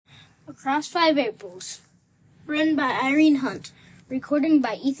Across Five Aprils, written by Irene Hunt, recording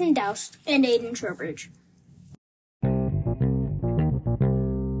by Ethan Doust and Aidan Trowbridge.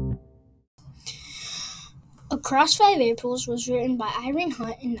 Across Five Aprils was written by Irene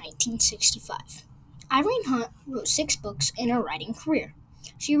Hunt in 1965. Irene Hunt wrote 6 books in her writing career.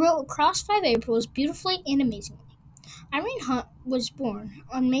 She wrote Across Five Aprils beautifully and amazingly. Irene Hunt was born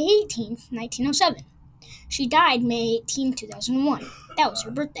on May 18, 1907. She died May 18, 2001. That was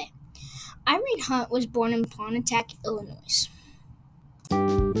her birthday. Irene Hunt was born in Pontiac, Illinois.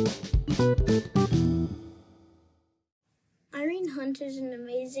 Irene Hunt is an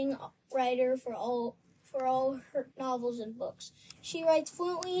amazing writer for all her novels and books. She writes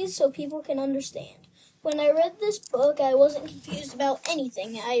fluently so people can understand. When I read this book, I wasn't confused about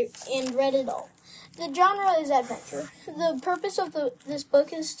anything and read it all. The genre is adventure. The purpose of this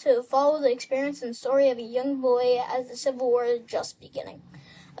book is to follow the experience and story of a young boy as the Civil War is just beginning.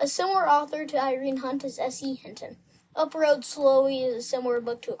 A similar author to Irene Hunt is S.E. Hinton. Up Road Slowly is a similar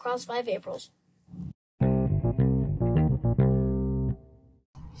book to Across Five Aprils.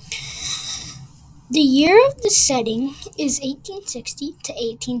 The year of the setting is 1860 to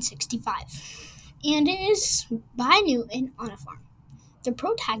 1865, and it is by Newton on a farm. The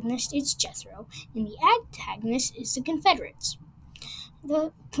protagonist is Jethro, and the antagonist is the Confederates.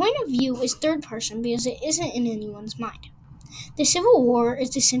 The point of view is third person because it isn't in anyone's mind. The Civil War is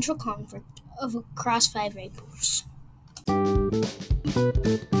the central conflict of Across Five Aprils.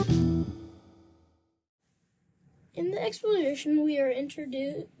 In the exposition, we are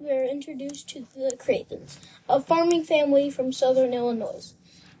introduced to the Cravens, a farming family from southern Illinois.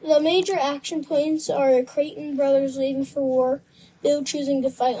 The major action points are Creighton brothers leaving for war, Bill choosing to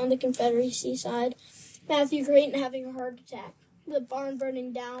fight on the Confederacy side, Matthew Creighton having a heart attack, the barn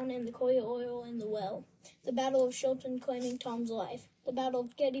burning down and the coal oil in the well, the Battle of Chilton claiming Tom's life, the Battle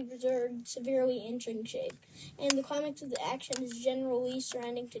of Gettysburg severely injuring shape, and the climax of the action is General Lee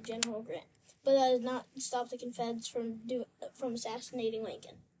surrendering to General Grant. But that does not stop the Confederates from assassinating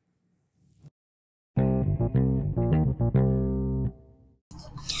Lincoln.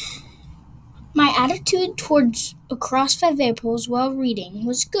 My attitude towards Across Five Aprils while reading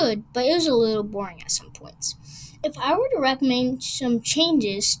was good, but it was a little boring at some points. If I were to recommend some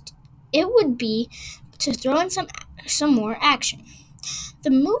changes, it would be to throw in some more action. The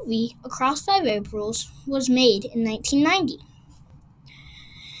movie Across Five Aprils was made in 1990.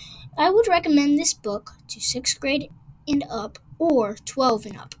 I would recommend this book to 6th grade and up or 12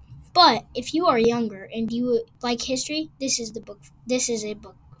 and up. But if you are younger and you like history, this is a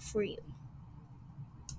book for you.